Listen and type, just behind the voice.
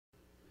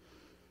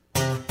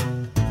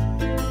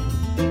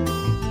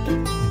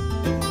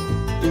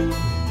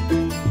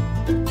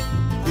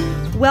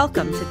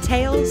Welcome to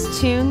Tales,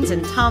 Tunes,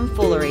 and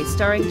Tomfoolery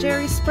starring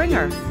Jerry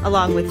Springer,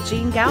 along with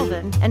Gene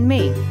Galvin and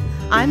me.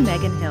 I'm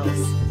Megan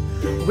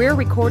Hills. We're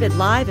recorded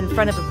live in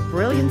front of a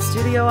brilliant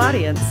studio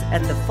audience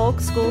at the Folk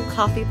School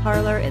Coffee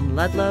Parlor in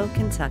Ludlow,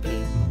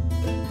 Kentucky.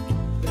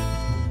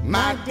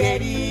 My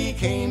daddy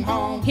came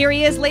home. Here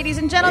he is, ladies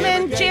and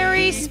gentlemen,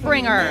 Jerry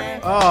Springer.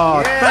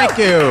 Oh, thank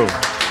you.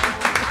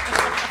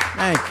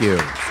 Thank you.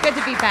 It's good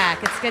to be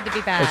back. It's good to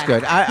be back. That's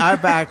good.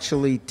 I've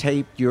actually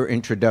taped your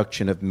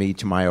introduction of me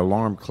to my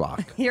alarm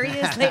clock. Here he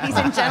is, ladies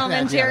and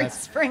gentlemen, Jerry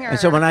Springer. And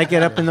so when I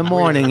get up in the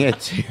morning,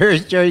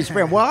 here's Jerry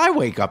Springer. Well, I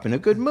wake up in a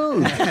good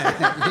mood.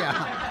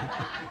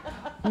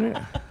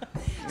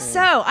 So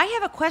I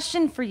have a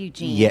question for you,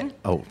 Gene. Yeah.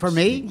 Oh, For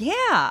me?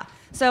 Yeah.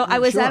 So I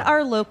was sure. at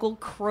our local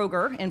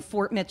Kroger in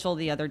Fort Mitchell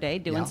the other day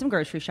doing some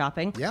grocery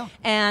shopping. Yeah.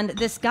 And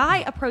this guy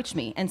approached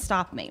me and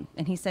stopped me.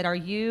 And he said, Are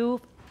you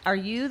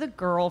the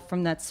girl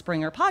from that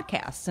Springer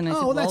podcast? And I said,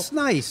 Oh, that's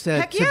nice to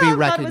heck be yeah, I thought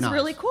recognized. it was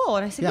really cool.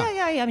 And I said,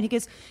 Yeah. yeah. And he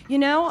goes,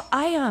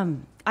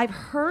 I've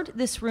heard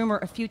this rumor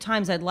a few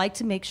times. I'd like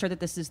to make sure that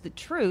this is the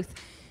truth.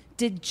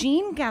 Did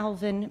Gene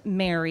Galvin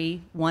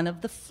marry one of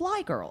the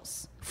Fly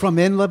Girls? From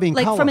In Living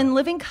Like Color. from In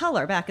Living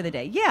Color back in the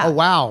day. Yeah. Oh,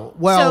 wow.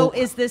 Well, so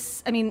is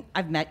this,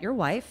 I've met your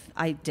wife.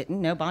 I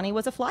didn't know Bonnie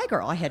was a Fly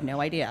Girl. I had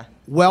no idea.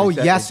 well, Is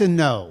that- yes and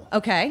no.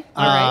 Okay.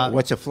 All right.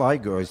 What's a fly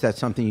girl? Is that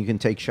something you can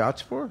take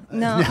shots for?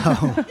 No.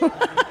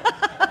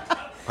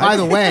 By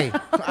the way,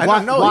 I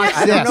don't know. watch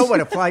I don't this. know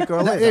what a fly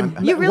girl is.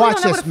 You really watch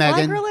don't know this, what a Fly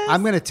Megan. Girl is?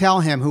 I'm going to tell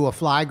him who a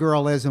Fly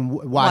Girl is and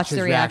watch his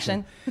the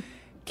reaction.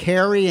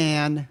 Carrie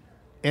Ann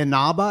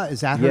Inaba,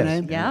 is that her Yes.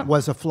 name? Yeah.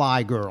 Was a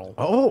Fly Girl.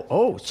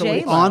 So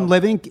J-Lo.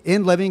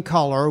 In Living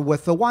Color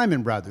with the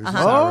Wyman brothers, as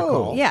I Oh.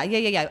 recall.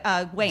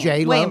 Yeah. Wayne.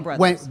 J-Lo, Wayne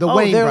brothers. the Oh,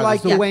 Wayne they're brothers,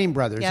 like- the Yeah. Wayne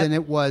brothers, Yep. and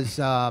it was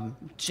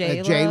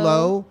J-Lo,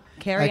 J-Lo,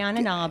 Carrie Ann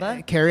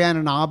Inaba. Carrie Ann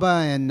Inaba,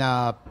 and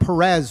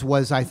Perez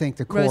was, I think,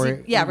 the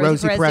Rosie Perez,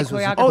 Rosie the Perez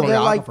was the choreographer. Oh, they're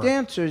like choreographer.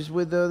 dancers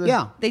with the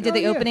Yeah. They did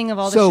the opening of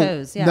all the So,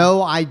 shows. Yeah.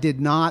 no, I did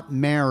not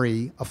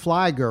marry a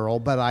Fly Girl,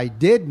 but I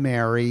did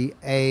marry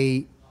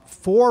a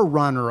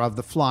forerunner of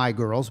the Fly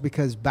Girls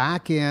because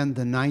back in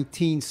the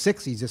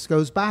 1960s, this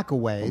goes back a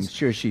I'm ways,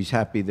 sure she's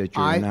happy that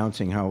you're I-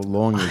 announcing how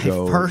long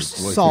ago first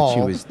it was saw- that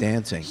she was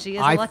dancing. She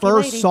is a I lucky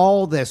first lady.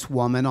 saw this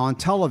woman on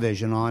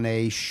television on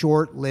a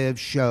short-lived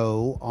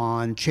show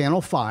on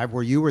Channel 5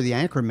 where you were the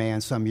anchor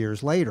man some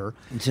years later.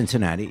 In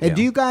Cincinnati. And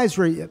do you guys,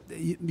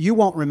 you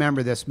won't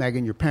remember this,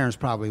 Megan, your parents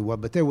probably would,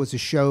 but there was a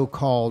show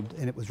called,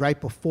 and it was right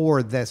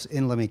before this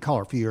In Living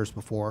Color, a few years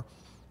before,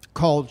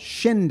 called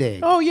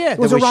Shindig. Oh, yeah. It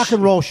was there a rock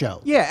and roll show.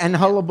 Yeah, and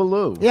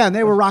Hullabaloo. Yeah, and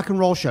they were rock and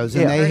roll shows,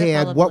 and Yeah. they Heard of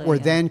had what Hullabaloo, were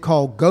yeah. then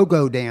called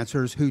go-go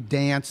dancers who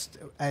danced,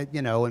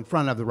 in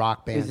front of the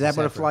rock bands. Is that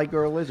what a et cetera. fly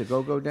girl is? A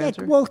go-go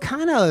dancer? Well,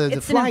 kind of the It's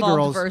an Fly involved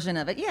Girls. version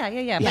of it. Yeah.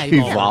 Yeah, But-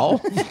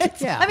 Evolved?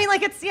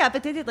 Yeah.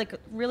 but they did like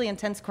really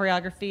intense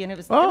choreography, and it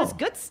was Oh.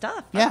 good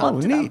stuff. Yeah. I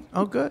loved it. neat.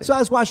 Oh, good. So I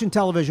was watching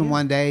television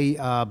one day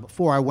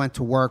before I went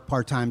to work,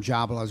 part-time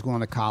job while I was going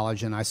to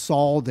college, and I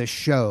saw this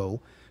show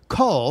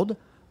called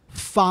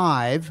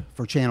Five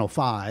for Channel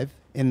 5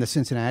 in the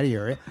Cincinnati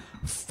area,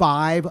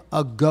 Five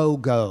a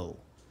Go-Go.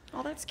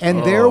 Oh, that's cute.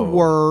 And there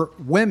were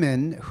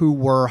women who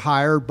were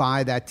hired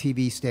by that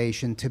TV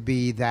station to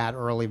be that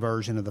early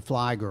version of the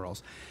Fly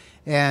Girls.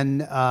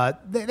 And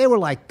they were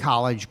like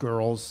college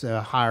girls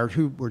hired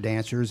who were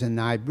dancers. And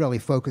I really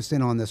focused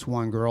in on this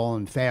one girl.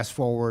 And fast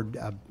forward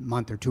a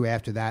month or two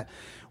after that,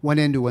 went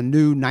into a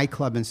new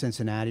nightclub in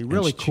Cincinnati.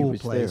 Really she cool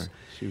was place. there.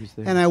 She was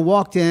there. And I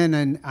walked in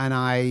and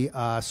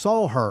I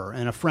saw her,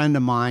 and a friend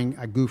of mine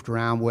I goofed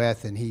around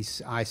with, and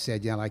I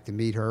said, yeah, I'd like to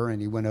meet her,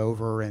 and he went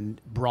over and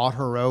brought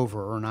her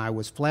over, and I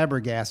was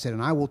flabbergasted,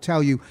 and I will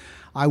tell you,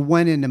 I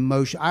went into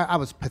motion. I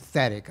was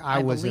pathetic. I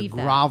was a believe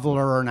that.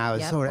 groveler, and I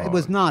was Yep. it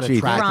was not Gee.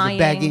 attractive. Crying,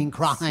 Begging,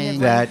 crying,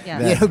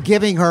 That-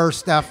 giving her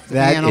stuff,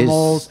 That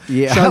animals. is-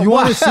 yeah. So you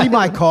want to see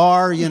my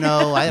car?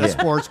 I had a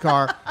sports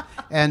car,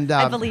 and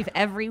I believe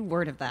every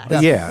word of that.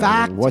 the Yeah,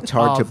 fact what's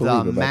hard to of believe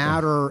the about that?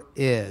 matter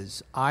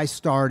is, I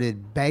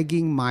started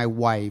begging my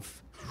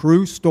wife,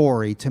 true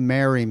story, to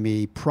marry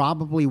me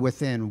probably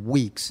within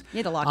weeks. You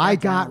had to lock I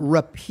that got down.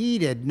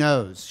 repeated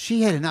no's.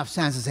 She had enough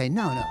sense to say,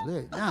 no.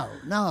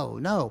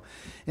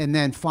 And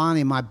then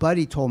finally, my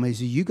buddy told me, he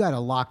said, you got to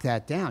lock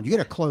that down. You got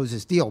to close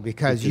this deal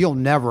because you'll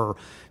never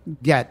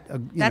get,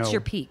 That's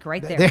your peak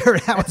right there.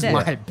 That That's was it.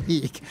 my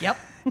peak. Yep.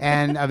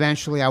 And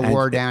eventually I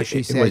wore her down. She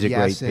it said was a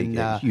yes. great And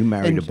peak. You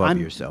married and above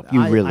yourself.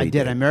 You I really did.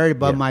 did. I married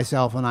above Yeah.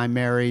 myself, and I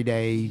married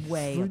a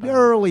Way above.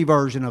 early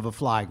version of a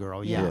Fly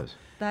Girl. Yeah. Yes.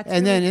 That's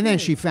and really then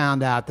cute. she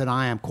found out that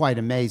I am quite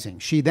amazing.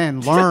 She then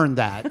learned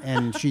that,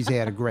 and she's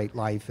had a great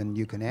life. And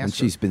you can ask And her.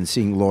 she's been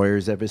seeing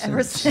lawyers ever since.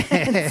 Ever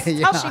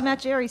since. How she met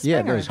Jerry Springer.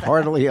 Yeah, there's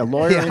hardly a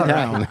lawyer in Yeah,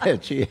 town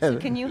that she has.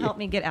 Can you help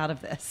me get out of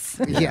this?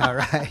 Yeah,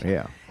 right.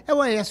 Yeah. I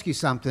want to ask you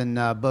something,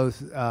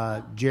 both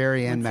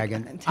Jerry and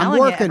Megan. I'm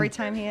telling you every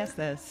time he asks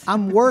this.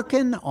 I'm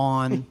working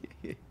on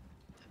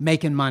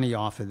making money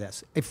off of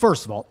this.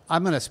 First of all,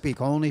 I'm going to speak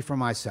only for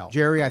myself.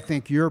 Jerry, I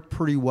think you're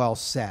pretty well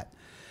set.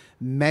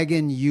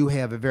 Megan, you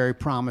have a very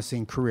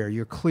promising career.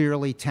 You're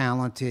clearly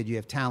talented. You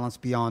have talents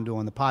beyond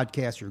doing the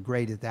podcast. You're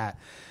great at that.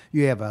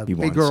 You have a He big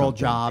wants girl something.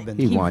 job. And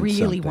He He wants really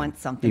something.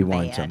 wants something He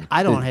wants bad. something.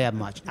 I don't have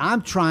much.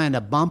 I'm trying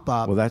to bump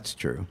up Well, that's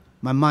true.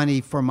 my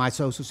money for my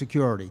Social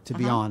Security, to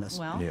be honest.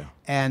 Well, Yeah.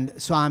 And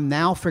so I'm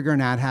now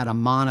figuring out how to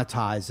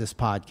monetize this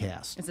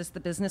podcast. is this the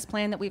business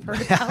plan that we've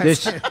heard about?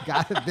 This,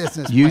 Got a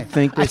business You plan.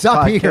 think this it's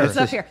up here. podcast It's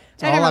up here.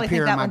 It's I all didn't up really here think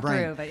in that my one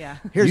brain. through, but yeah.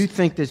 you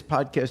think this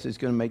podcast is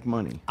going to make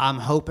money? I'm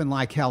hoping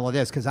like hell it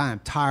is because I am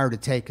tired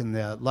of taking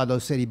the Ludlow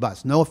City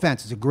bus. No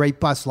offense, it's a great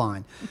bus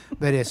line,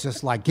 but it's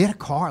just like, get a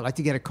car. I'd like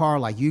to get a car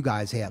like you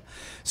guys have.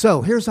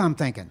 So here's what I'm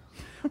thinking.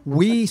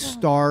 We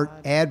start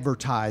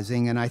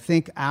advertising, and I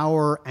think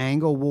our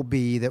angle will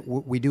be that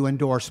we do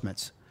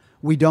endorsements.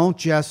 We don't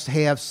just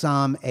have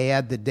some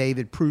ad that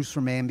David Pruce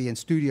from Ambient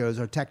Studios,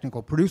 our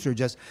technical producer,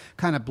 just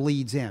kind of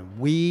bleeds in.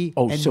 We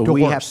endorse. So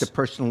we have to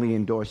personally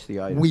endorse the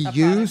item. We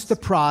use the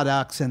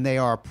products, and they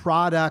are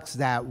products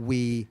that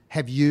we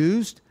have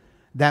used,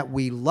 that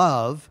we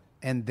love,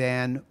 and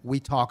then we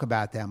talk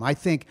about them. I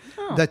think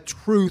the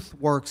truth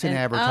works in And-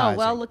 advertising. Oh,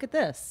 well, look at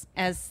this.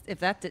 As if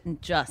that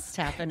didn't just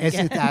happen again.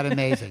 Isn't that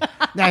amazing?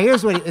 Now,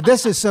 here's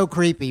this is so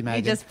creepy,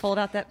 Megan. He just pulled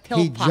out that pill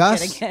He pocket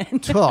just again.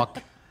 took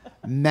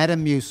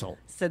Metamucil.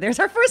 So there's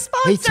our first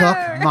sponsor. He took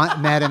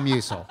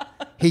Metamucil.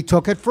 He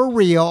took it for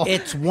real.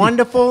 It's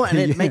wonderful, and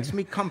it makes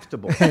me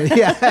comfortable.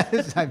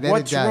 Yes, I bet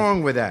What's it does.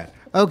 wrong with that?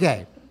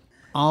 Okay.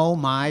 Oh,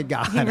 my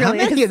God. How really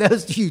many is. of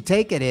those do you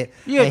take a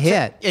Yeah,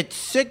 hit? It's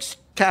 6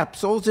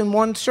 capsules in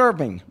 1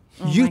 serving.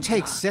 You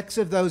take 6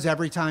 of those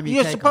every time you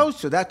You're take supposed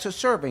to. That's a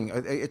serving.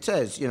 It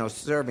says,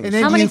 serving. them. And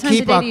then How do many you times a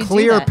keep day a do you do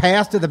clear that?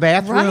 path to the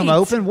bathroom Right.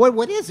 open?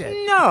 What is it?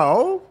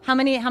 No, How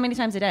many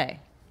times a day?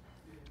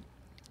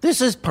 this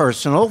is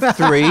personal.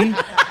 3.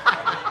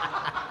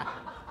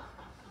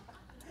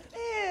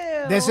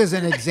 This is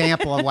an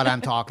example of what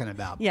I'm talking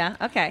about. Yeah,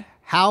 okay.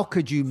 How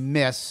could you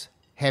miss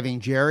having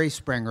Jerry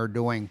Springer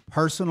doing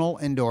personal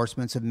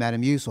endorsements of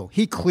Metamucil?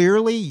 He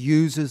clearly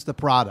uses the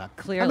product.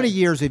 How Clearly. many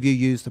years have you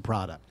used the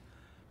product?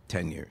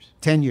 10 years.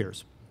 10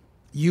 years.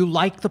 You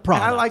like the And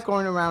product. I like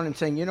going around and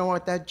saying, you know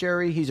what, that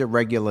Jerry, he's a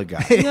regular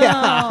guy.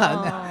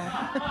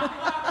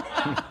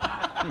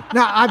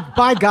 Now,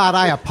 by God,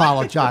 I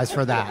apologize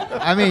for that.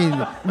 I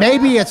mean,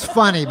 maybe it's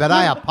funny, but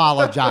I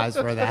apologize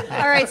for that.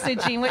 All right, so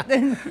Gene,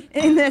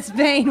 in this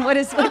vein,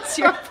 what's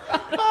your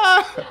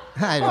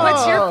I don't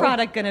what's know. your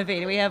product going to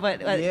be? Do we have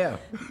what Yeah.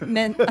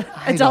 men,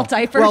 I adult don't-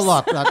 diapers? Well,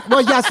 look.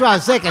 Well, that's what I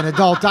was thinking,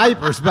 adult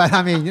diapers. But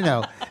I mean,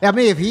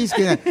 if he's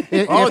gonna,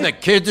 The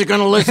kids are going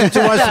to listen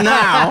to us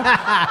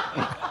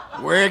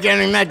now. We're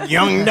getting that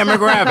young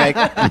demographic.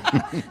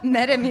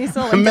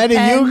 Metamucil and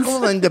Depends.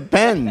 Metamucil and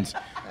Depends.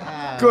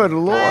 Good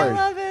Lord. I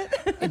love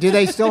it. do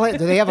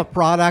they have a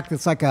product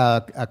that's like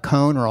a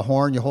cone or a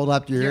horn you hold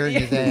up to your ear and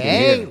you say,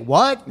 "Hey,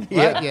 what?"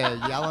 Yeah.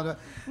 Yeah, yelling.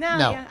 No,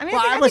 yeah. I mean,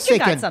 Well, I was think you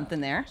got thinking-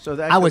 something there. So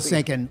that I could was be-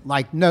 thinking,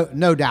 like, no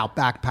doubt,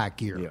 backpack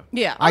gear. Yeah.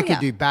 Yeah. I Oh, could yeah.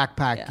 do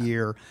backpack Yeah.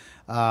 gear,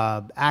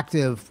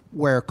 active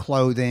wear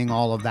clothing,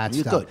 all of that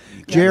You stuff. could.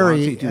 You could. Jerry, Why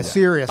don't you do that?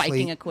 seriously,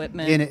 Biking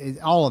equipment.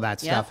 all of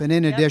that Yep. stuff. And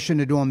in Yep. addition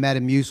to doing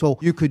Metamucil,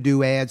 you could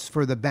do ads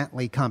for the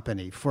Bentley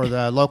company, for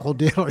the local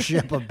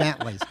dealership of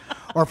Bentleys,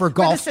 or for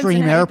Gulfstream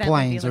Cincinnati airplanes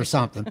Bentley or dealership.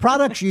 something.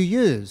 Products you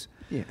use.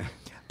 Yeah.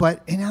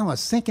 But I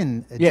was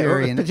thinking, Yeah,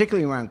 Jerry, and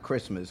particularly around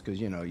Christmas, because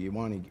you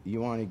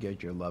want to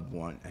get your loved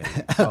one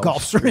a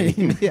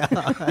Gulfstream, yeah,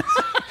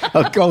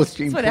 a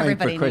Gulfstream That's what plane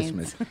everybody for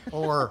Christmas.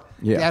 or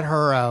Yeah. get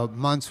her a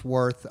month's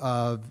worth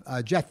of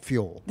jet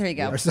fuel. There you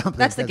go. Or something.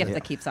 That's the because gift of-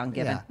 that keeps on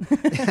giving.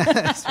 Yeah.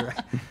 That's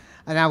right.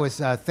 And I was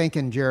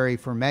thinking, Jerry,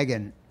 for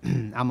Megan,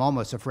 I'm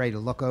almost afraid to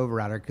look over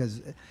at her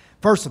because,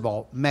 first of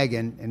all,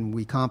 Megan, and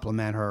we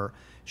compliment her,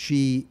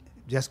 she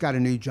just got a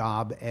new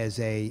job as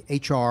a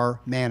HR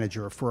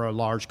manager for a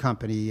large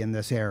company in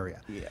this area.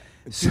 Yeah.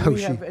 So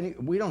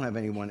We don't have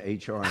anyone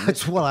HR. In this.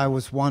 that's what I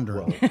was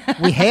wondering.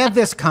 We have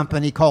this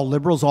company called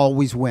Liberals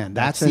Always Win.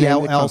 That's the the name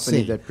of the LLC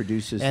company that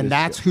produces and this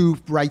that's show. who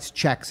writes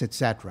checks,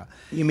 etc.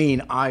 You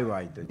mean I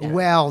write the check.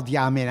 Well,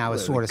 yeah, I mean, I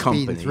was Well, sort of the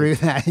speeding company. through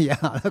that.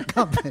 Yeah, the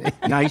company.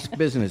 Nice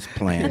business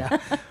plan.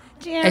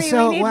 Jerry, And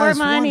so we need I more was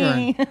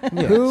money.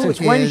 wondering, who Since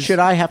when is- should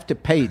I have to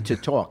pay to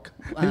talk?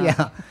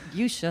 Yeah.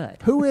 You should.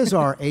 Who is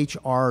our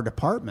HR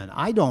department?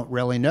 I don't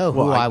really know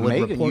who I would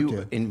Megan, report you,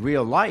 to. in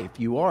real life,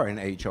 you are an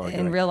HR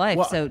director. real life,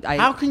 so I-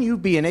 how can you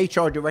be an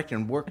HR director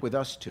and work with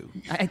us two?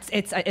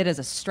 It is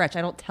a stretch.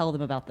 I don't tell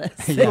them about this.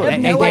 Yeah, They have they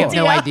no have idea.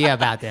 no idea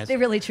about this. They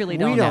really truly We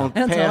don't know. don't I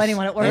don't tell pass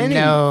anyone at work. any-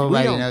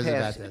 Nobody we don't knows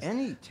pass about this.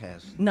 any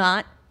test.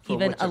 Not for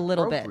even what's a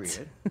little bit.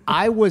 appropriate.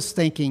 I was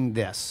thinking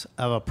this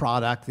of a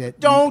product that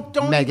Don't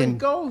Megan. even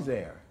go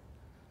there.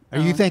 Are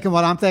you thinking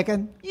what I'm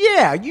thinking?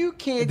 Yeah, you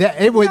can't. That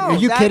it would. no, Are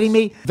you that's- kidding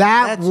me?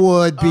 That that's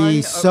would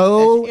be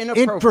so that's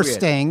inappropriate.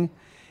 interesting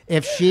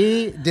if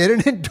she did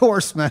an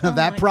endorsement of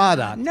that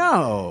product.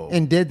 No.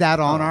 And did that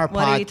on our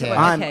What are you podcast.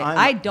 talking? Okay, I'm-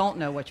 I don't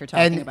know what you're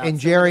talking And- about. and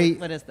so Jerry-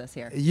 what is this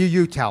here?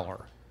 You tell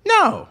her.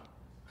 No.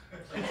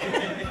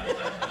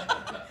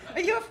 Are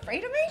you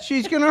afraid of me?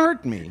 She's going to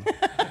hurt me.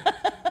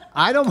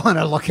 I don't want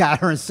to look at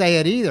her and say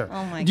it either.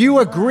 Oh, my Do you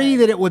God. agree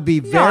that it would be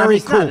I mean, very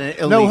it's cool? not an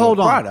No, illegal hold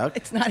on. product.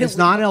 It's not It's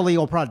not an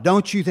illegal product.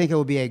 Don't you think it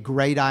would be a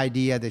great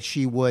idea that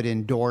she would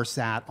endorse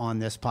that on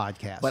this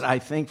podcast? But I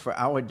think for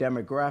our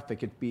demographic,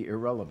 it'd be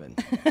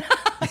irrelevant.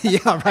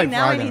 yeah, right.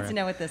 Now I right, need right. to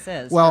know what this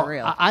is. Well, for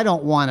real. I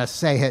don't want to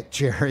say it,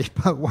 Jerry,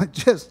 but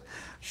just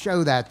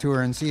show that to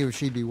her and see if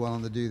she'd be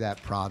willing to do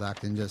that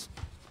product and just.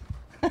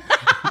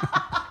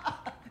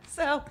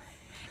 So,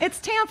 it's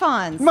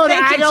tampons. Mother,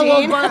 Thank I you,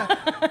 don't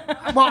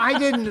Gene. well, I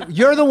didn't.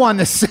 You're the one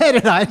that said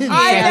it. I didn't.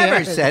 I say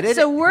never it. said it.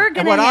 So we're And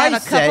going to what I have a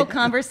couple said-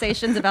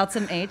 conversations about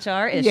some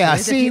HR issues. Yeah.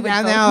 if See, you would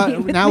now both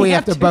meet with now me we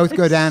have to after both the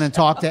go down and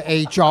talk to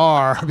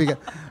HR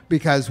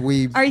because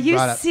we. Are you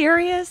brought up-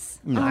 serious?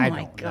 I oh my don't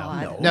know.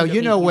 God. No,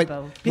 you know what?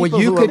 People What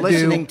you who could are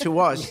listening do. to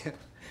us.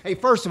 Hey,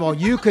 first of all,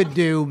 you could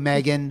do,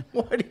 Megan.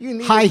 What do you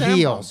need? High a tampon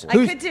heels. for?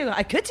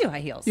 I could do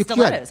high heels. You could.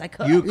 Stilettos. I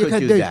could. You You could could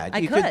do do- that. I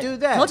You could. could do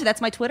that. Told you that's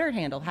my Twitter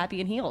handle,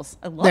 Happy in Heels.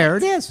 I love There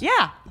it is.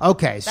 Yeah.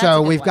 Okay, That's a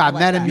so good we've one. got I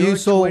like that. Your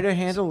Metamucil. Twitter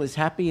handle is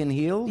Happy in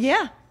Heels?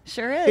 Yeah,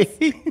 sure is.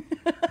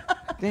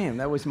 Damn,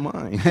 that was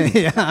mine.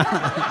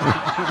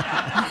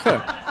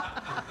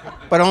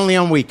 But only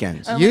on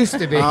weekends. Used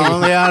to be.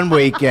 Only on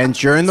weekends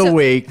during the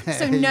week.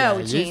 So Yeah, no,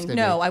 it used Gene, to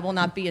no, be. I will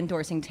not be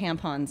endorsing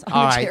tampons on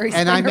All the right, Jerry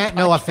and I Springer meant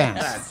no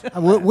podcast.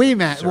 offense. We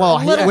meant well.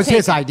 A little It was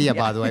his taken. idea,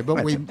 by the way,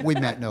 but we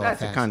meant no That's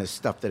the offense. kind of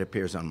stuff that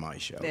appears on my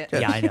show.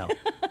 Yeah, I know.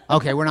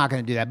 Okay, we're not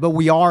going to do that. But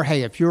we are,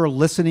 hey, if you're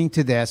listening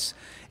to this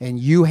and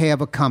you have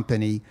a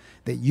company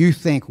that you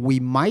think we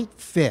might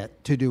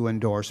fit to do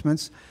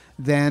endorsements,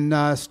 then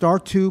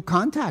start to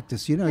contact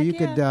us. You know, you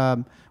could,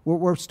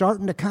 we're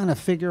starting to kind of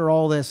figure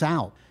all this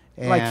out.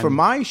 Like for And-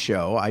 my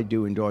show, I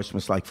do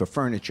endorsements like for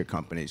furniture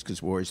companies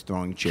because we're always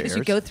throwing chairs. Because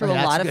you go through a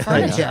That's lot of good.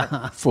 furniture.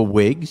 Yeah. For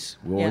wigs,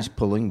 we're Yeah. always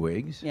pulling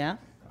wigs. Yeah.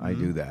 I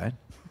do that.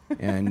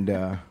 And,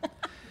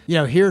 You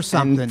know, here's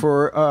something. and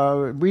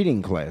for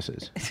reading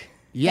classes.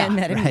 yeah, and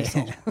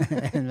Metamucil.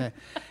 right. And,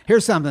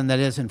 here's something that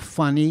isn't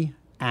funny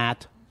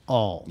at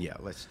all. Yeah,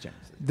 let's change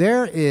it.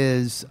 There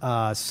is,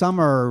 some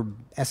are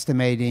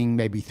estimating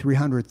maybe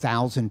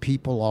 300,000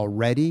 people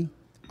already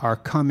are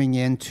coming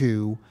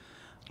into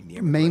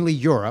mainly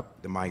Europe,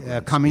 The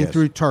migrants, coming yes.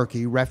 through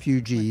Turkey,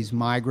 refugees,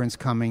 migrants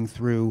coming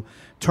through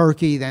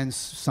Turkey, then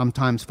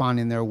sometimes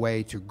finding their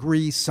way to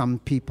Greece. Some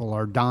people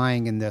are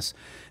dying in this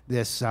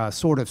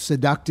sort of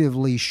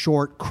seductively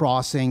short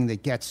crossing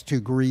that gets to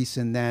Greece,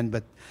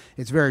 but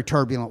it's very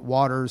turbulent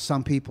waters.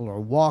 Some people are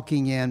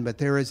walking in, but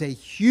there is a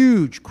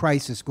huge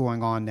crisis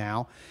going on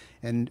now.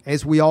 And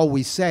as we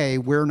always say,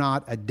 we're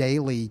not a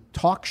daily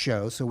talk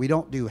show, so we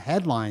don't do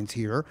headlines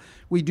here.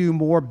 We do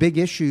more big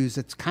issues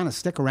that kind of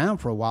stick around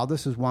for a while.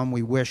 This is one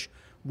we wish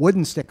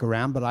wouldn't stick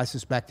around, but I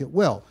suspect it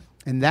will.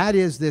 And that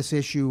is this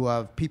issue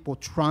of people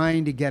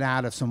trying to get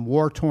out of some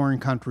war-torn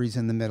countries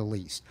in the Middle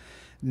East.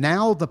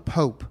 Now the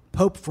Pope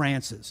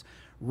Francis,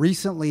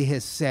 recently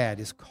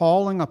is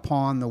calling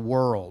upon the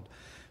world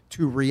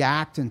to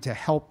react and to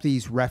help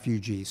these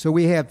refugees. So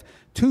we have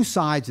two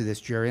sides of this,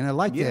 Jerry, and I'd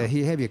like to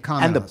have you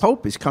comment And the on this.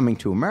 Pope is coming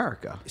to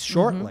America.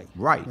 Shortly,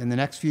 Right. in the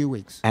next few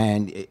weeks.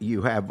 And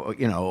you have,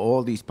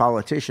 all these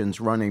politicians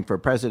running for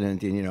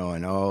president,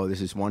 and oh, this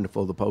is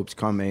wonderful, the Pope's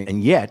coming.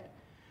 And yet,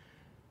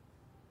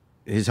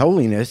 His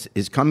Holiness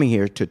is coming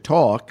here to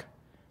talk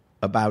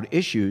about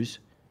issues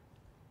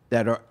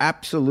that are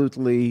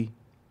absolutely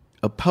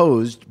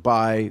opposed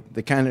by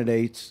the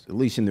candidates, at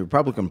least in the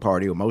Republican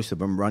Party, or most of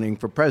them, running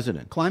for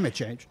president. Climate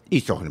change.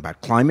 He's talking about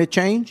climate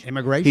change.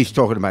 Immigration. He's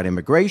talking about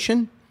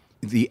immigration,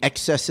 the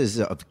excesses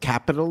of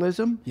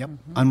capitalism. Yep.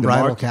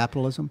 Unbridled mark-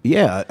 capitalism.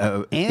 Yeah,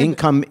 And-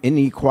 income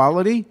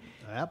inequality.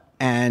 Yep.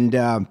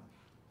 And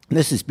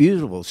this is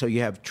beautiful. So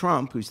you have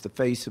Trump, who's the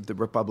face of the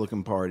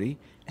Republican Party,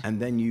 and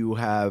then you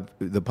have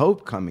the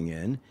Pope coming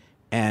in,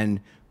 and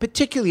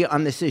particularly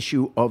on this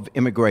issue of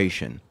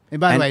immigration. And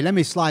by the way, let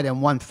me slide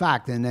in one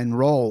fact and then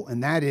roll,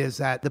 and that is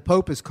that the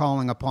Pope is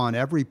calling upon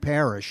every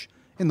parish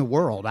in the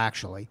world,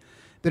 actually,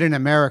 but in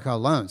America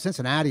alone,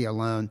 Cincinnati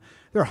alone,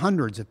 there are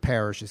hundreds of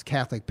parishes,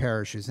 Catholic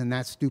parishes, and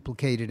that's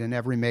duplicated in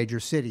every major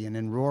city and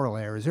in rural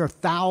areas. There are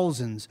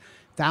thousands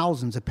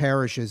of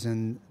parishes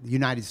in the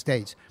United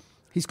States.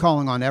 He's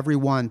calling on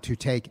everyone to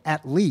take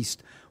at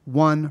least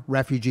one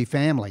refugee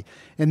family.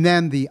 And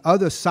then the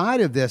other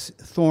side of this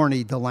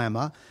thorny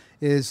dilemma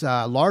is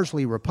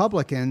largely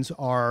Republicans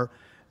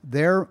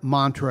their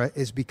mantra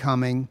is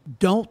becoming,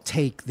 don't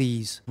take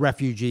these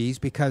refugees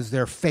because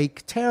they're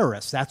fake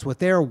terrorists. That's what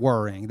they're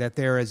worrying, that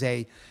there is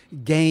a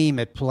game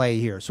at play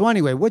here. So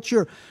anyway, what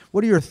are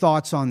your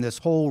thoughts on this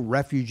whole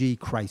refugee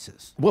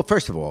crisis? Well,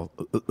 first of all,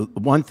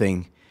 one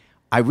thing,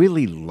 I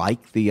really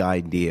like the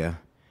idea,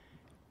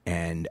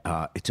 and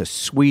it's a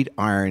sweet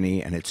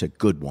irony, and it's a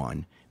good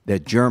one,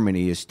 that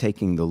Germany is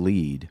taking the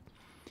lead,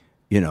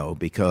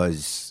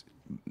 because,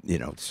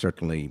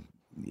 certainly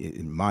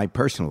in my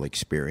personal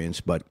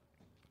experience, but,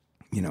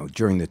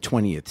 during the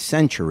 20th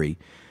century,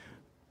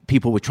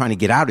 people were trying to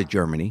get out of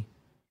Germany,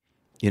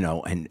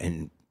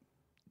 and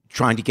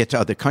trying to get to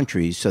other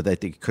countries so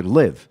that they could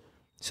live.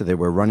 So they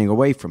were running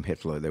away from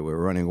Hitler. They were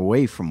running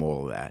away from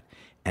all of that.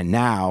 And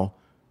now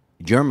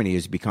Germany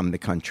has become the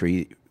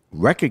country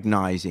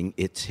recognizing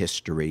its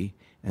history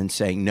and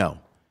saying, no,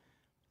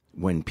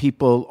 when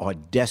people are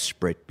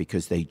desperate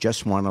because they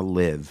just want to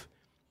live,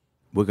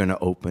 we're going to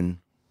open,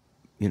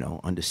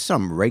 under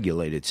some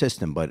regulated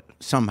system, but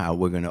somehow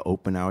we're going to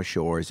open our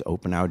shores,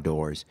 open our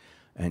doors,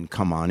 and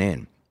come on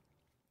in.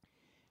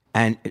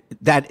 And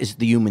that is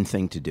the human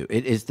thing to do.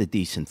 It is the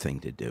decent thing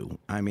to do.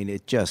 I mean,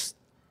 it's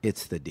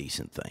the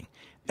decent thing.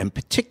 And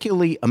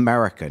particularly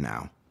America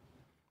now.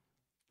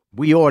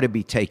 We ought to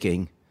be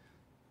taking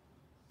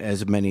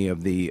as many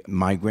of the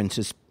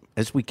migrants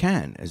as we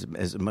can,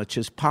 as much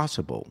as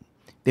possible.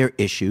 They're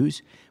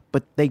issues,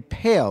 but they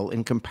pale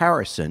in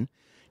comparison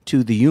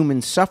to the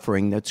human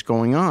suffering that's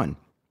going on.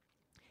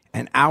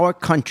 And our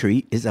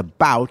country is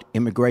about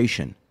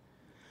immigration.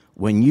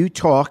 When you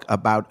talk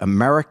about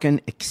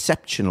American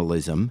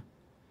exceptionalism,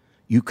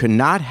 you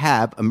cannot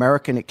have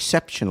American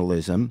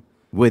exceptionalism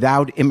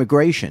without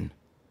immigration.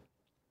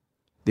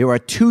 There are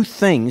two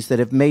things that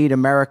have made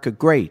America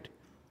great.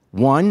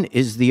 One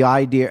is the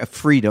idea of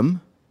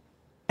freedom,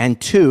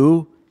 and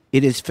two,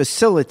 it is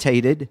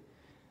facilitated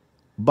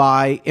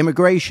by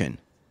immigration.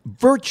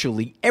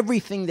 Virtually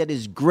everything that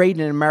is great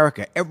in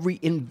America, every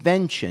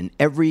invention,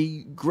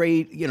 every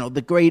great,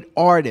 the great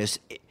artists,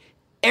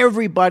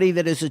 everybody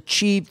that has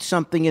achieved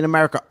something in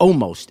America,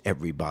 almost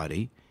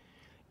everybody,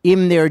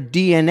 in their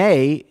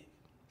DNA,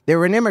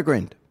 they're an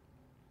immigrant.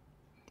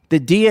 The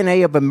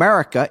DNA of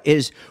America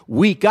is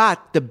we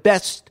got the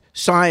best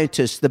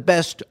scientists, the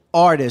best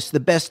artists, the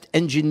best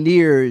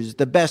engineers,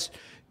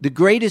 the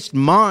greatest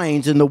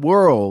minds in the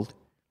world,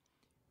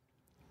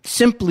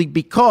 simply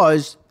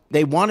because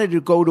they wanted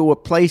to go to a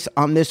place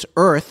on this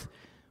earth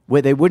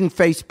where they wouldn't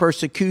face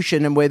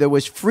persecution and where there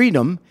was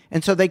freedom,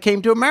 and so they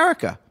came to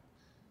America.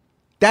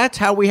 That's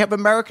how we have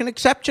American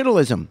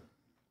exceptionalism.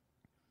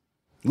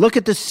 Look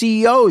at the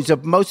CEOs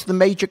of most of the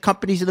major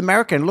companies in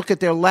America and look at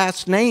their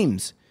last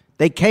names.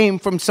 They came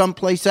from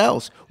someplace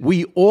else.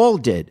 We all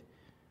did.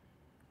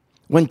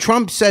 When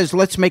Trump says,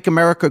 let's make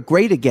America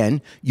great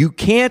again, you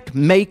can't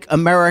make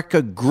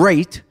America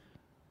great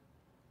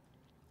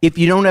if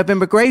you don't have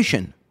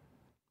immigration.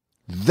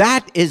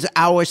 That is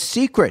our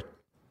secret.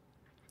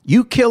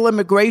 You kill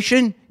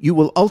immigration, you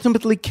will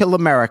ultimately kill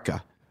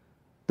America.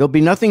 There'll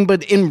be nothing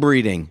but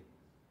inbreeding.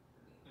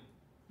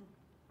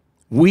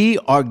 We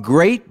are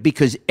great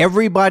because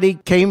everybody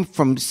came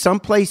from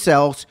someplace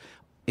else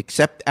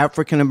except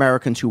African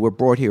Americans who were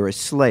brought here as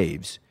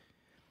slaves.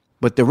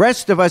 But the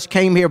rest of us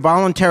came here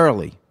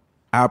voluntarily.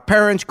 Our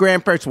parents,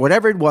 grandparents,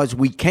 whatever it was,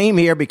 we came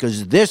here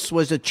because this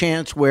was a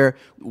chance where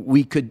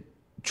we could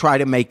try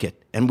to make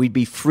it, and we'd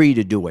be free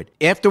to do it.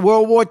 After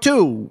World War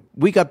II,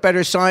 we got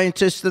better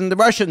scientists than the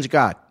Russians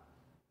got.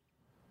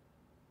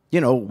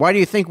 Why do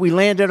you think we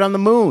landed on the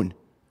moon?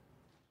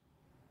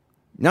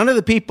 None of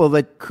the people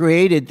that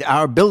created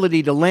our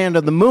ability to land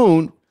on the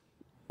moon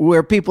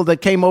were people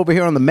that came over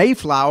here on the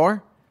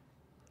Mayflower.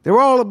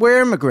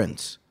 We're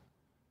immigrants.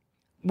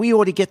 We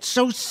ought to get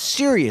so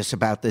serious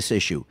about this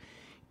issue.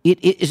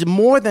 It is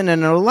more than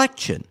an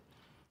election.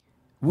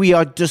 We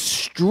are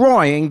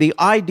destroying the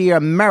idea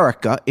of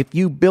America if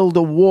you build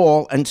a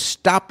wall and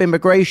stop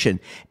immigration.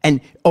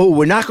 And,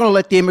 we're not going to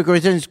let the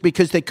immigrants in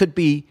because they could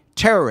be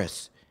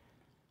terrorists.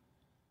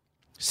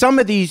 Some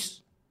of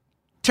these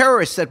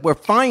terrorists that we're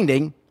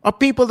finding are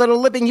people that are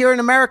living here in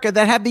America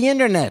that have the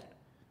internet.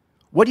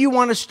 What do you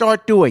want to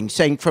start doing?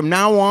 Saying from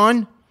now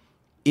on,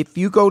 if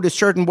you go to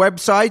certain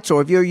websites or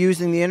if you're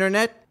using the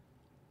internet,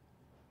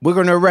 we're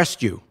going to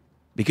arrest you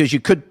because you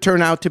could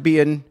turn out to be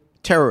a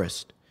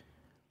terrorist.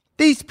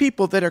 These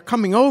people that are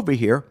coming over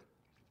here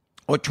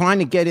or trying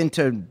to get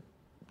into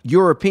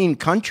European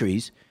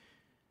countries,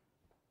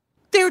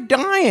 they're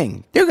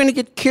dying. They're going to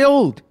get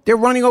killed. They're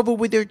running over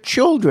with their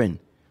children.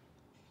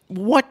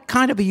 What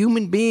kind of a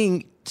human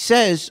being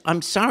says,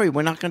 I'm sorry,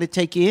 we're not going to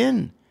take you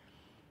in?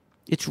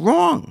 It's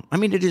wrong. I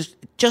mean, it is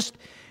just,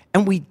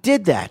 and we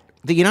did that.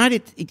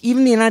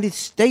 Even the United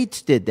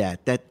States did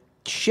that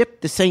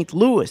ship to St.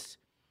 Louis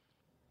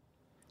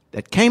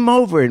that came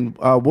over in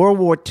World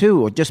War II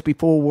or just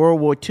before World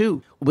War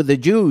II with the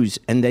Jews,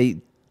 and they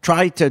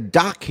tried to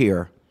dock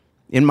here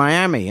in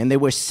Miami, and they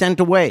were sent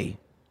away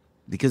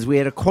because we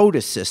had a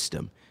quota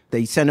system.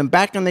 They sent them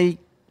back, and they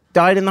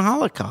died in the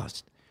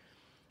Holocaust.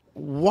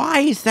 Why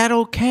is that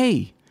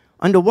okay?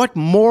 Under what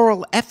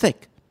moral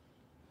ethic?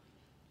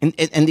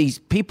 And these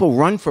people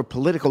run for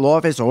political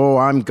office,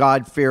 I'm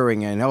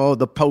God-fearing, and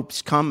the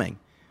Pope's coming.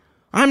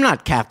 I'm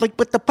not Catholic,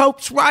 but the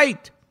Pope's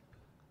right.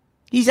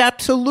 He's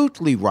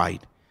absolutely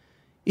right.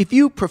 If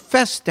you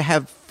profess to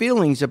have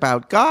feelings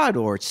about God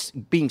or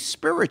being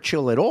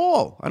spiritual at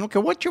all, I don't care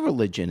what your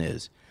religion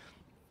is,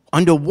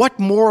 under what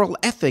moral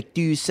ethic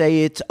do you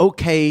say it's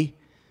okay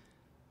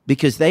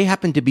because they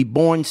happen to be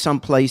born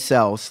someplace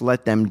else,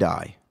 let them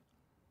die?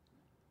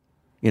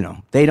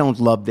 They don't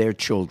love their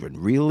children.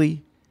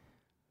 Really?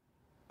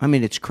 I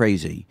mean, it's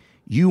crazy.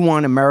 You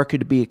want America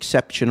to be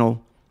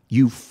exceptional,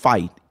 you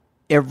fight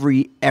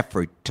every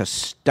effort to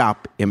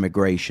stop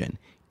immigration.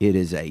 It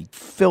is a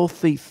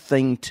filthy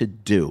thing to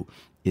do.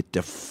 It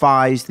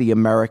defies the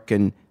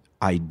American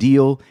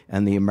ideal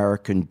and the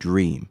American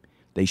dream.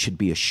 They should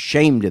be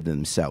ashamed of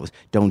themselves.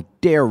 Don't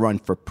dare run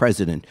for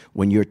president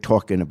when you're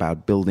talking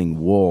about building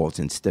walls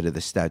instead of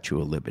the Statue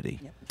of Liberty.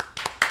 Yep.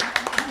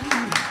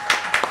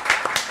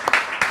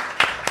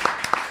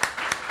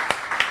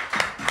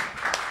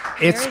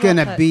 It's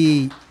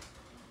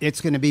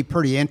going to be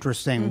pretty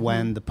interesting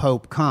when the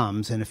Pope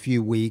comes in a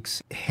few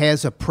weeks,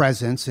 has a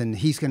presence, and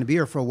he's going to be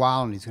here for a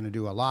while, and he's going to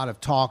do a lot of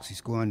talks.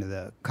 He's going to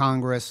the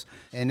Congress,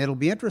 and it'll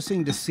be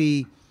interesting to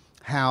see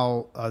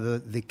how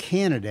the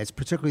candidates,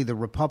 particularly the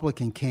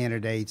Republican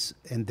candidates,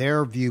 and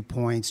their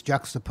viewpoints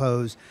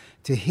juxtaposed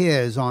to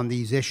his on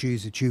these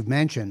issues that you've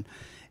mentioned.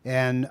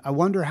 And I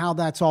wonder how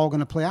that's all going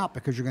to play out,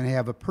 because you're going to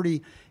have a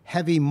pretty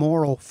heavy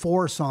moral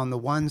force on the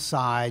one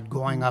side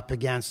going up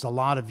against a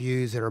lot of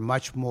views that are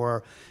much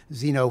more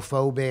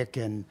xenophobic,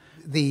 and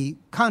the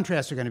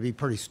contrasts are going to be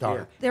pretty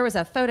stark. There was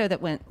a photo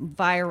that went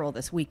viral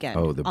this weekend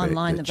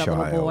online of the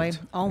little boy.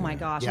 Oh my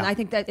gosh. Yeah. And I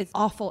think that it's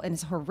awful, and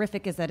as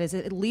horrific as that is,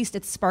 at least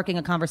it's sparking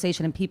a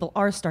conversation, and people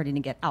are starting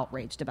to get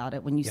outraged about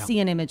it. When you see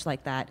an image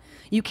like that,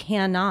 you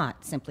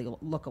cannot simply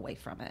look away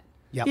from it.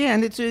 Yep. Yeah,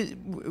 and it's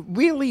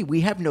really,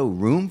 we have no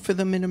room for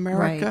them in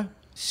America. Right.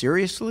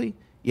 Seriously?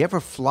 You ever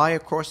fly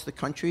across the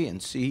country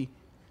and see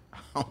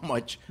how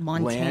much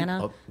Montana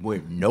land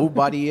where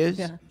nobody is?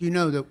 Yeah. You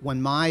know that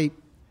when my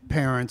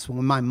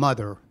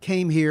mother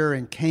came here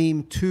and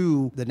came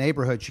to the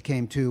neighborhood she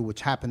came to,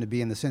 which happened to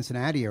be in the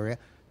Cincinnati area,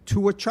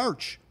 to a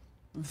church,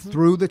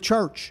 through the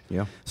church.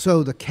 Yeah.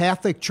 So the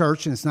Catholic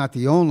Church, and it's not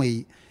the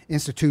only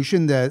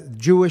institution, the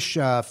Jewish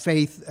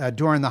faith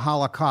during the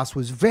Holocaust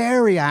was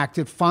very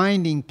active,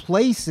 finding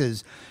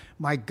places.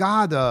 My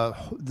God,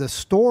 the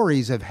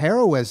stories of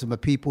heroism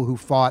of people who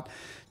fought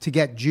to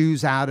get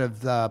Jews out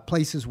of the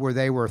places where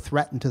they were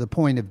threatened to the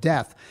point of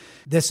death.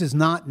 This is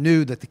not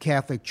new that the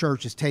Catholic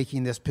Church is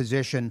taking this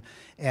position,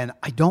 and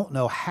I don't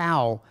know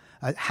how.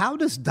 How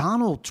does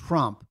Donald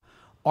Trump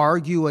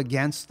argue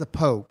against the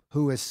Pope,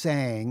 who is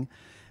saying,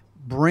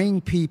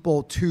 bring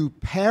people to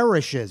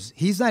parishes?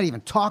 He's not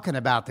even talking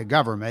about the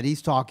government.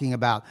 He's talking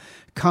about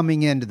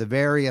coming into the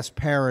various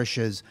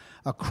parishes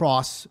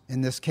across,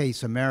 in this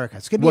case, America.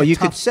 It's going to be you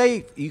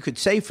could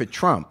say for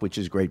Trump, which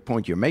is a great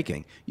point you're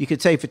making. You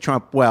could say for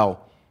Trump,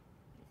 well,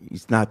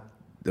 he's not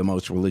the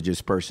most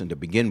religious person to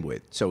begin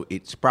with, so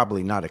it's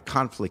probably not a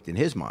conflict in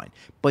his mind.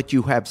 But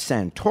you have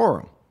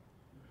Santorum,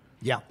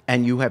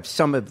 and you have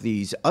some of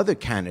these other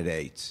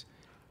candidates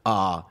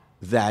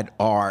that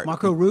are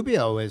Marco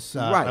Rubio is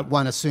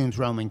one assumes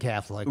Roman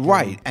Catholic,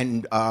 right?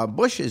 And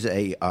Bush is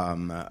a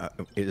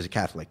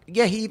Catholic.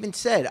 Yeah, he even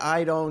said,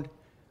 I don't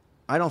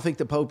think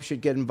the Pope should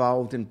get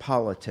involved in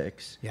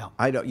politics. Yeah,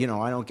 I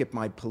don't get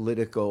my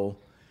political.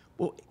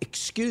 Well,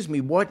 excuse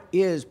me, what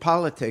is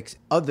politics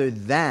other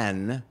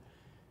than,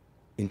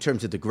 in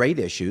terms of the great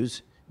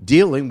issues,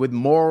 dealing with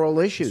moral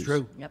issues? It's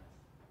true. Yep.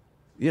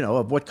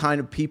 Of what kind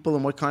of people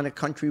and what kind of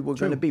country we're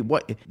going to be.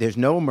 There's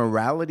no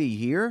morality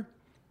here.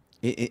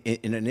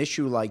 In an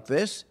issue like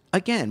this,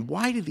 again,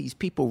 why do these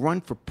people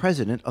run for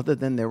president other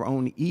than their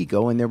own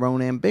ego and their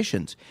own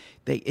ambitions?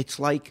 It's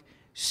like,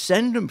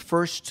 send them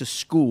first to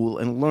school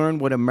and learn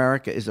what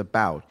America is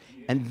about.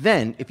 And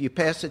then, if you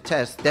pass the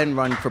test, then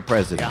run for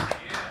president.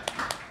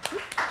 Yeah.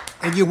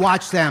 And you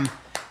watch them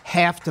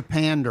have to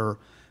pander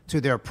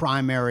to their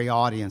primary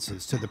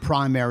audiences, to the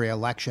primary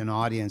election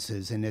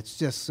audiences, and it's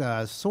just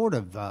sort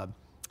of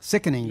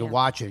sickening to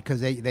watch it, because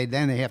they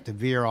have to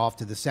veer off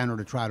to the center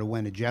to try to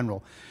win a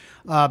general.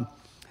 I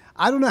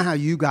don't know how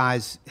you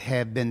guys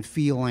have been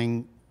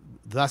feeling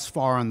thus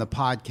far on the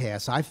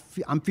podcast.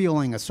 I'm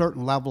feeling a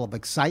certain level of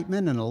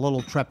excitement and a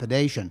little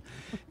trepidation,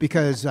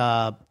 because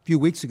a few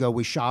weeks ago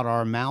we shot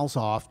our mouths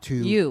off to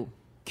you.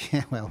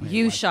 Well, anyway.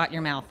 You shot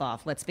your mouth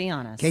off. Let's be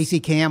honest. Casey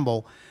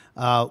Campbell.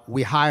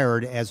 We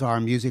hired as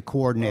our music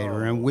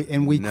coordinator, and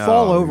we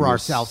fall over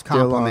ourselves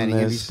complimenting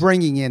him. He's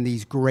bringing in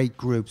these great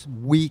groups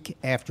week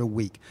after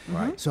week.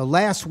 Right. So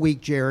last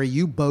week, Jerry,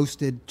 you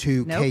boasted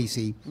to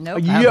Casey.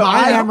 Nope.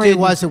 My memory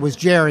was it was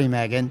Jerry,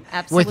 Megan,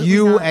 Absolutely with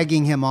you not.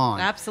 egging him on.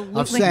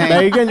 Absolutely saying,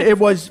 not. Megan, it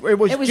was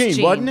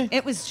Gene, wasn't it?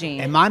 It was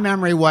Gene. And my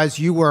memory was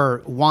you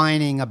were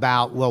whining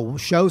about, well,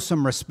 show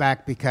some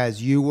respect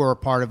because you were a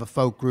part of a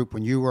folk group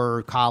when you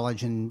were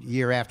college and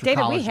year after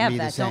David, college. we have be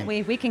the that, same. don't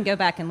we? We can go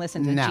back and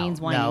listen to Gene's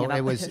whining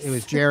about this. It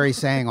was Jerry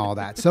saying all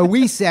that. So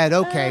we said,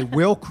 okay,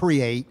 we'll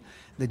create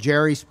the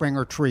Jerry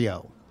Springer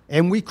Trio.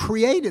 And we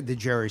created the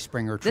Jerry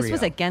Springer Trio. This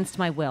was against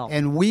my will.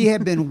 And we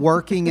have been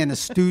working in a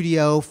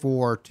studio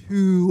for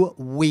 2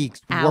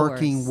 weeks,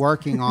 Hours.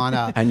 working on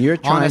a and you're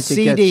trying on a to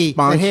CD get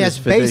sponsors that has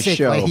for this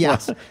show.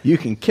 Yes. You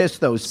can kiss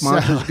those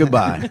sponsors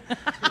goodbye.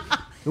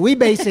 We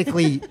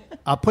basically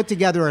put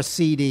together a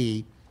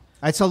CD.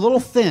 It's a little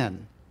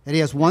thin. It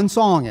has one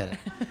song in it.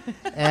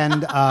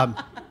 And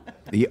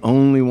the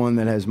only one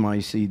that has my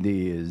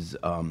CD is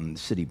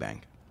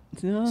Citibank.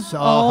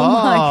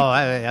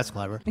 That's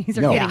clever. These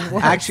are getting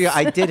worse. Actually,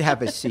 I did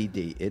have a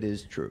CD. It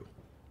is true.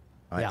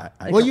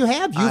 You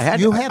have.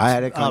 You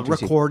have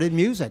recorded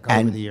music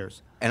over the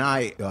years. And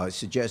I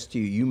suggest to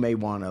you, you may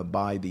want to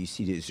buy these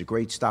CDs. It's a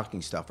great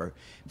stocking stuffer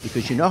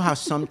because you know how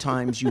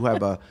sometimes you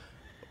have a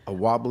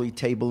wobbly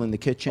table in the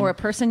kitchen? Or a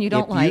person you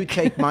don't If like. you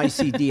take my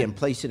CD and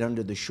place it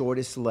under the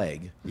shortest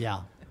leg.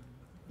 Yeah.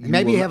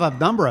 Maybe you have a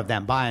number of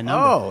them. Buy a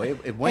number. Oh,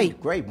 it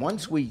went great.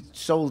 Once we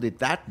sold it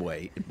that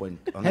way, it went.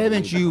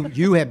 Haven't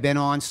you have been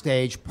on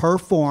stage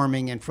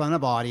performing in front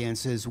of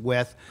audiences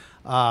with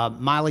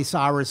Miley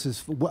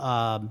Cyrus's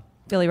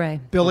Billy Ray.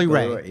 Billy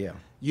Ray. Ray, yeah.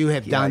 You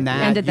have done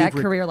that. Ended that You've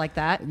re- career like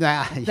that.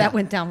 Yeah. That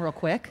went down real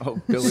quick. Oh,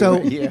 Billy So-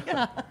 Ray,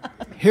 yeah.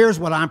 Here's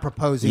what I'm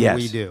proposing Yes.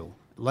 we do.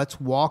 Let's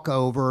walk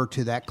over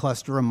to that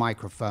cluster of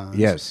microphones.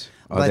 Yes.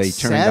 Are Let's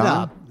they turned set on?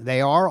 up.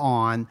 They are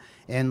on,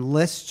 and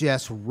let's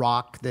just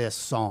rock this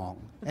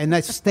song. And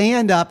let's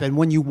stand up, and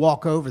when you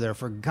walk over there,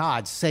 for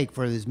God's sake,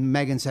 for as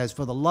Megan says,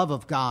 for the love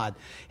of God,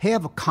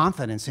 have a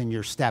confidence in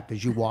your step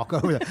as you walk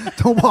over there.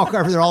 Don't walk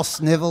over there all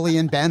snivelly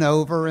and bent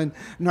over and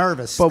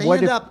nervous. But Stand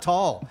what if- up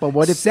tall. but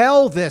what if-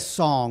 Sell this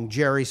song,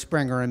 Jerry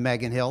Springer and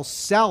Megan Hill.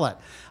 Sell it.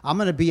 I'm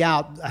going to be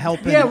out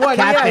helping Yeah, what?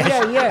 Yeah, catfish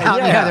yeah, yeah, out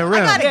in the yeah. other room.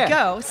 I gotta Yeah.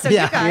 go, so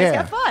Yeah. you guys Yeah.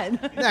 have fun.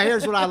 Now,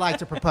 here's what I like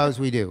to propose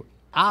we do.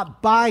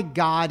 By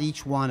God,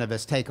 each one of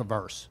us take a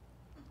verse.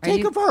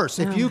 Take you- a verse.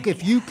 Oh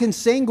If you can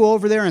sing, go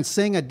over there and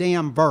sing a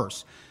damn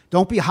verse.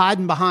 Don't be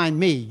hiding behind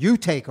me. You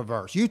take a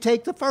verse. You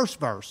take the first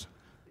verse.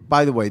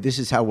 By the way, this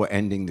is how we're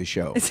ending the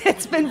show.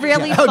 It's been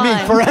really I fun.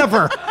 mean,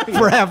 forever,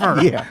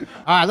 forever. Yeah.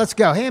 All right, let's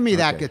go. Hand me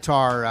that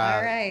guitar.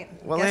 All right.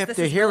 Well, Guess after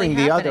this is hearing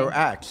really the happening. other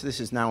acts, this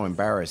is now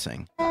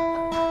embarrassing.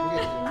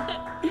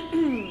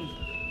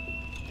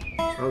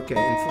 Okay,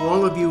 and for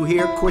all of you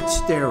here, quit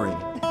staring.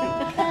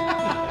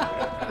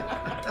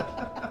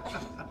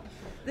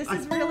 This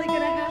is really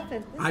going to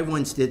happen. I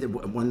once did it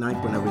one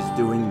night when I was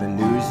doing the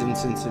news in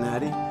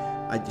Cincinnati.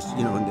 I just,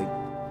 and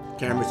the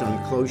camera's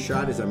on close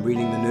shot as I'm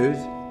reading the news,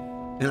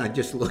 and I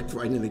just looked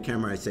right in the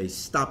camera. I say,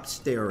 "Stop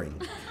staring."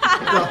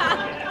 Well,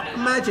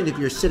 imagine if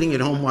you're sitting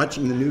at home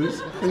watching the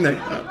news, and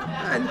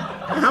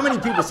how many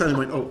people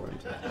suddenly went, "Oh."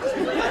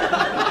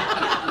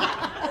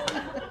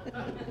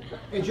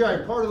 Hey,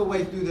 Jerry, part of the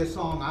way through this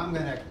song, I'm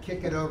going to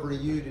kick it over to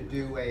you to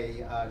do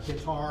a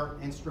guitar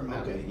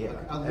instrumental. Okay, yeah.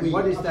 A And lead,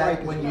 what is a that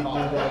break when as you we do call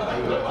it.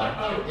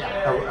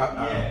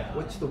 that?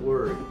 What's the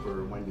word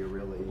for when you're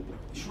really?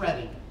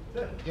 Shredding.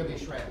 You'll be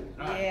shredding.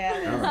 Yeah.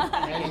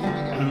 Ready? Here we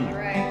go. All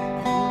right.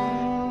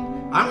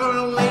 I'm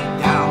gonna lay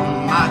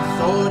down my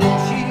sword and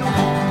shield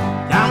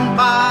down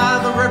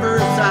by the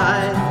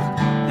riverside,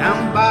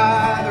 down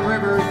by the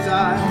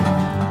riverside,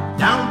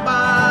 down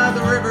by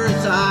the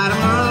riverside.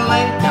 I'm gonna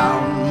lay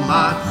down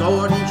my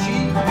sword and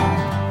shield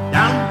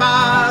down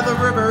by the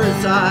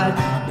riverside,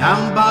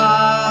 down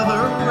by the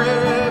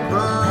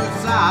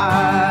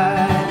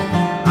riverside.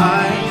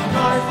 I ain't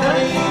gonna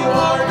study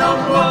war no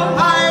more.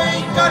 I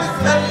ain't gonna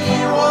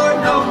study war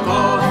no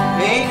more.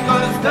 Ain't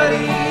gonna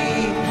study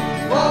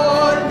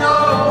war no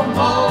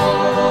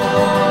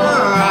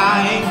more.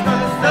 I ain't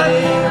gonna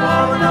study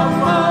war no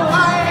more.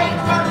 I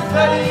ain't gonna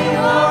study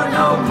war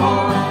no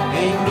more.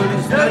 Ain't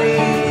gonna study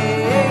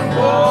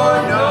war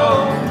no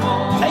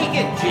more. Take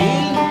it,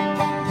 Gene.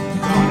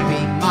 Gonna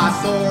beat my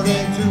sword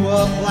into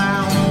a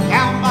plow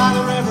down by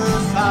the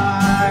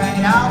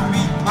riverside. I'll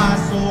beat my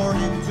sword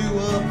into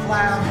a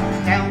plow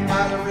down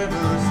by the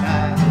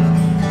riverside.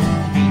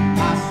 Beat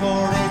my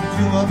sword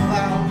into a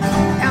plow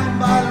down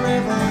by the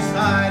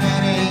riverside,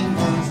 and ain't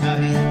gonna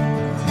study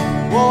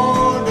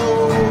war no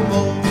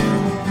more.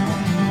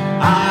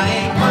 I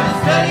ain't gonna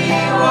study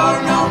war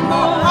no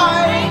more.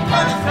 I ain't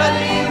gonna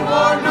study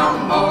war no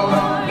more.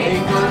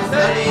 Ain't gonna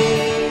study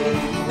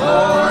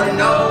war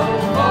no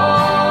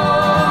more.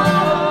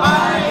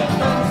 I ain't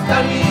gonna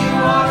study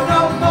war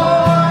no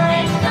more.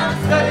 Ain't gonna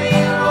study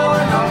war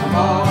no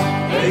more.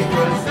 Ain't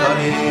gonna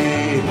study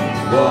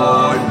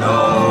war no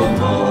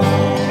more.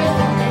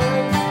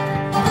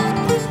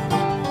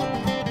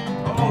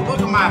 Oh, look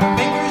at my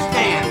fingers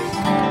dance.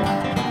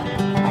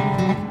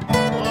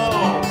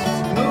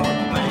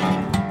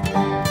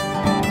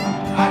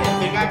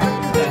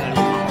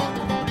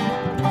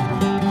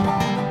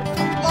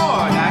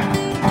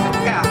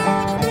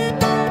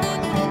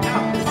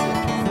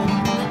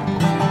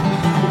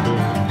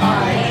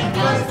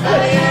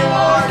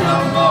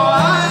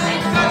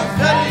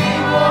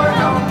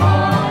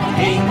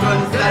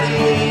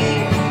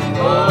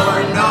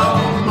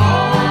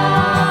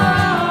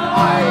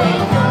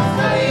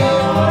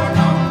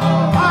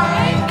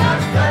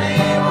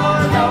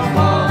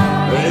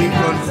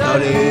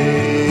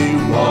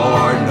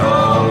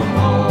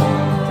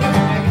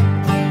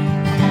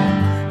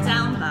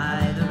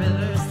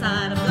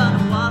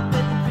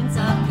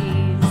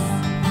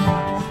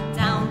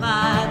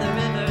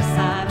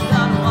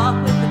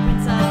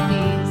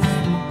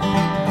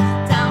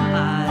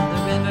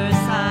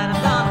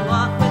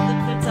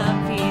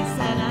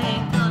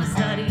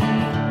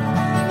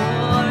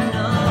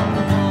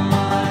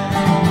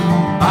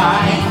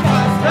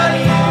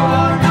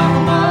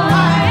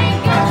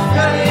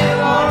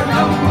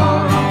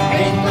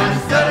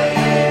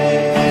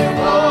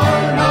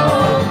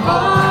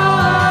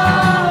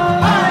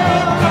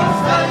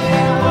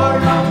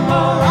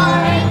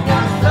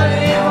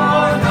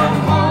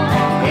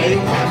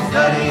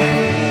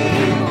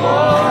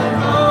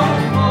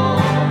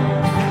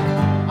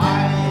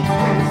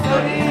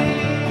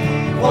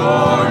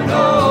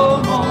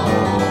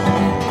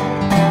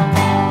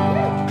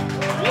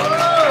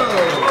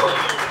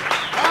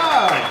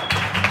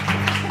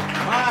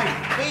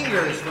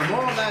 tears from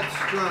all that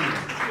strumming.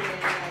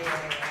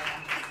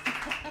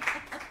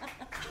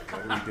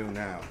 What do we do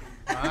now?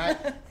 All right.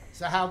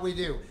 So how we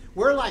do?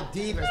 We're like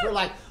divas. We're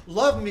like,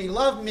 love me,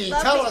 love me.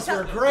 Tell us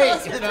we're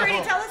great.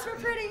 Tell us we're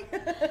pretty.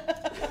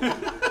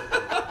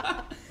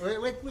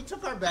 We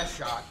took our best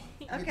shot.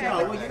 Okay.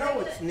 No, well, you know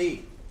what's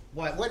neat?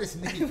 What is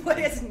neat? What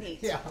is neat?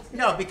 Yeah.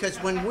 No, because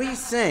when we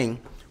sing,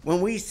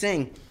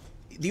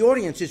 the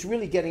audience is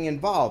really getting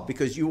involved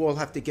because you all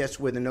have to guess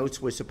where the notes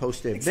were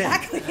supposed to have been.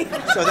 Exactly.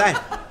 So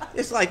that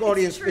it's like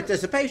audience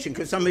participation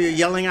because some of you are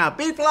yelling out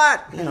B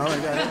flat,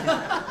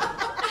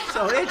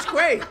 So it's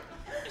great.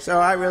 So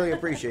I really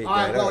appreciate All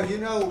right.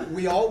 that. Well,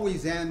 we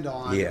always end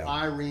on Yeah.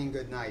 Irene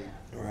Goodnight.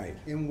 Right.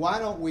 And why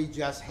don't we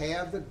just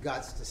have the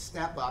guts to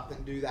step up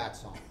and do that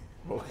song?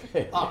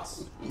 Okay.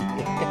 Us.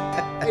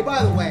 Hey,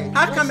 by the way,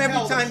 How come let's every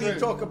tell the time you truth.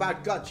 talk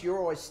about guts, you're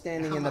always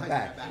standing in the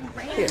back?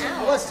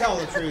 Well, let's tell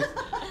the truth.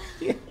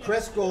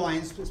 Chris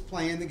Goins was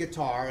playing the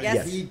guitar, and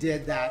Yes. he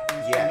did that.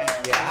 Yeah.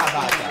 How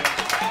about that?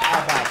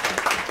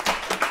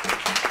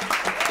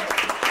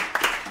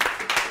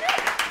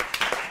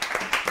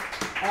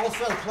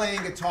 Also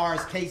playing guitar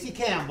is Casey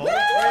Campbell.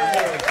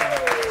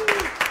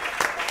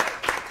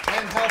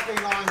 And helping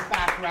on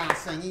background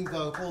singing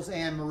vocals,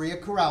 and Maria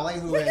Corelli,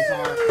 who is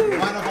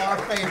one of our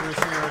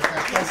favorites here.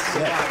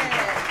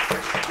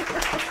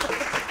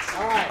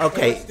 All right, so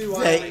Okay. let's do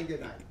Irene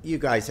Goodnight. You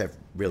guys have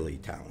really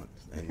talent,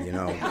 and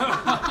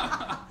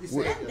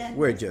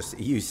we're just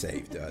you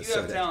saved us. You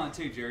have talent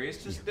too, Jerry.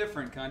 It's just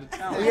different kind of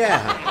talent.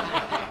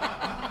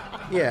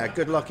 Yeah. Yeah.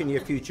 Good luck in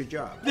your future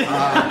job. It's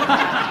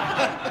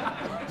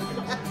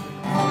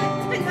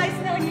been nice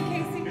knowing you,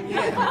 Casey.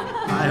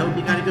 I hope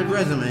you got a good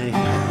resume.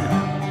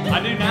 I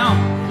do now.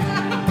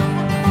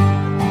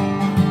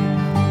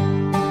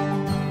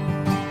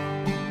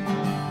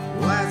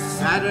 Last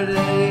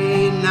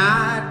Saturday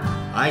night,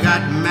 I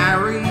got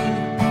married.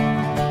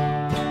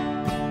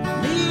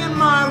 Me and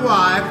my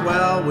wife,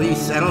 well, we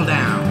settled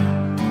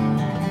down.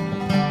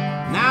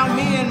 Now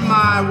me and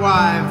my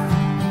wife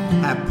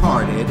have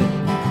parted.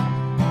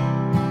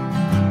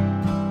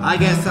 I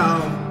guess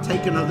I'll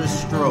take another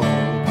stroll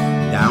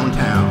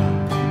downtown.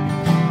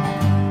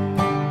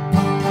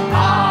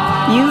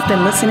 You've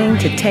been listening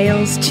to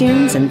Tales,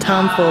 Tunes, and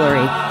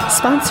Tomfoolery,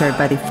 sponsored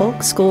by the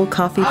Folk School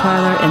Coffee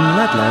Parlor in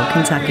Ludlow,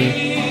 Kentucky.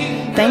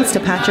 Thanks to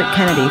Patrick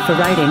Kennedy for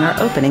writing our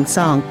opening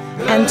song,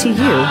 and to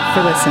you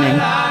for listening.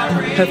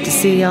 Hope to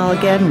see y'all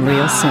again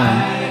real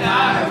soon.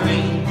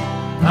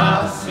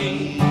 I'll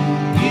see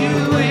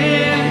you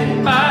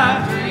in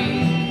my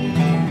dreams.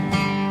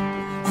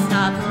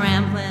 Stop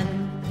rambling,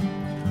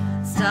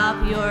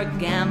 stop your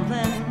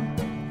gambling,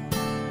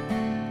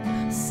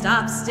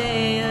 stop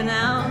staying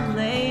out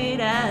late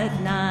at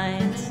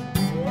night.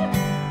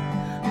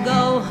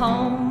 Go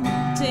home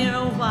to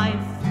your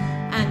wife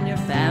and your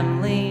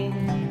family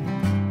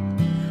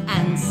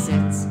and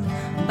sit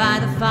by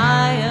the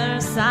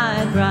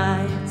fireside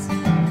right.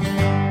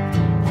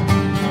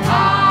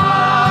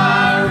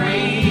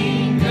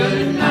 Irene,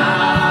 good night.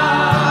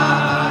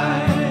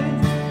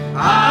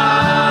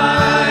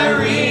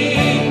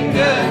 Irene,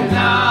 good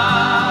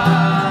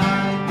night.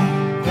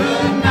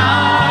 Good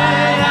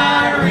night,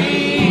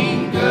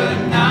 Irene. Good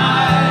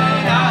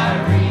night,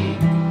 Irene.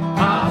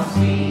 I'll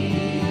see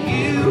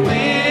you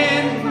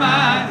in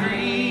my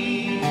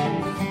dreams.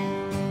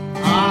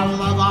 I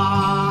love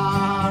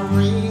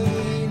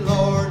Irene,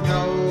 Lord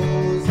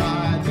knows I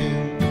do.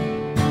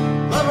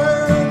 Love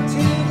her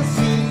till the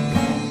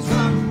seas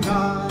run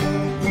dry.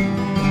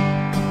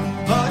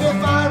 But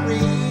if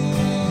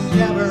Irene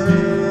ever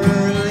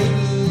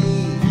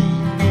leaves,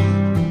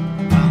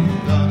 I'm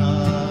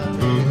gonna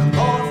take the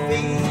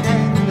morphine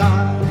and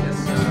die. Yes,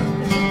 sir.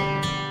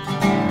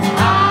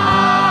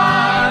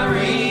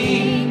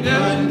 Irene,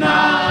 good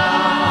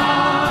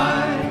night.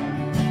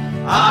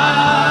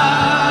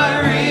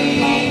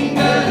 Irene,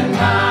 good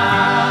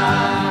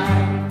night.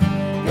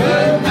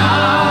 Good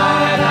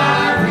night,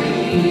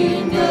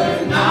 Irene.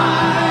 Good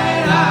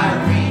night,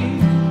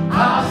 Irene.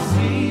 I'll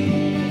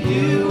see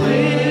you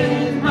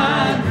in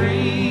my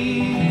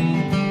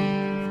dreams.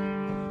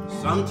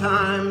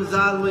 Sometimes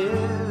I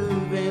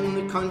live in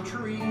the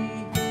country.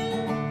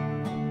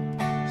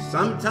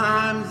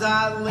 Sometimes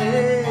I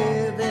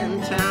live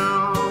in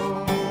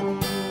town.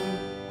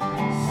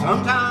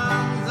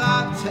 Sometimes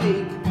I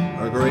take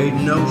a great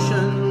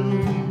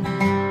notion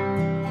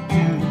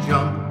to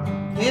jump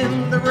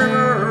in the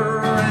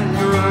river and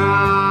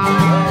drown.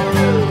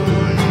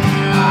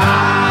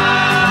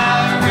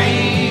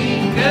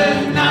 Irene,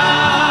 good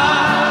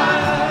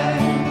night.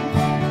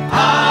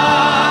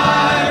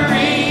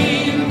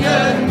 Irene,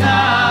 good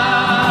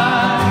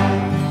night.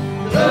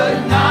 Good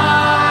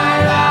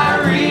night,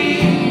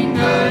 Irene.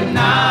 Good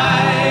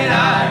night,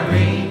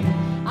 Irene.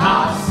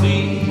 I'll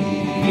see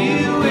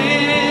you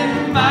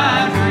in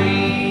my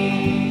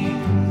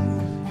dreams.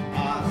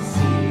 I'll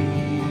see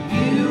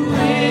you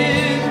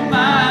in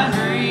my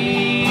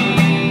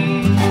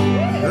dreams.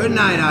 Good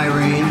night,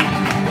 Irene.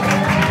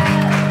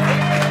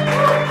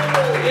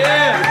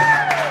 Yeah.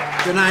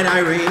 Good night,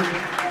 Irene.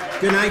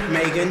 Good night,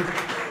 Megan.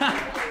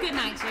 Good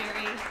night,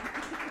 Jerry.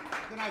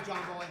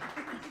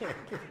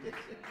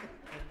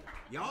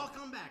 Y'all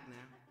come back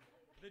now.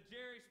 The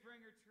Jerry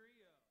Springer Tribute.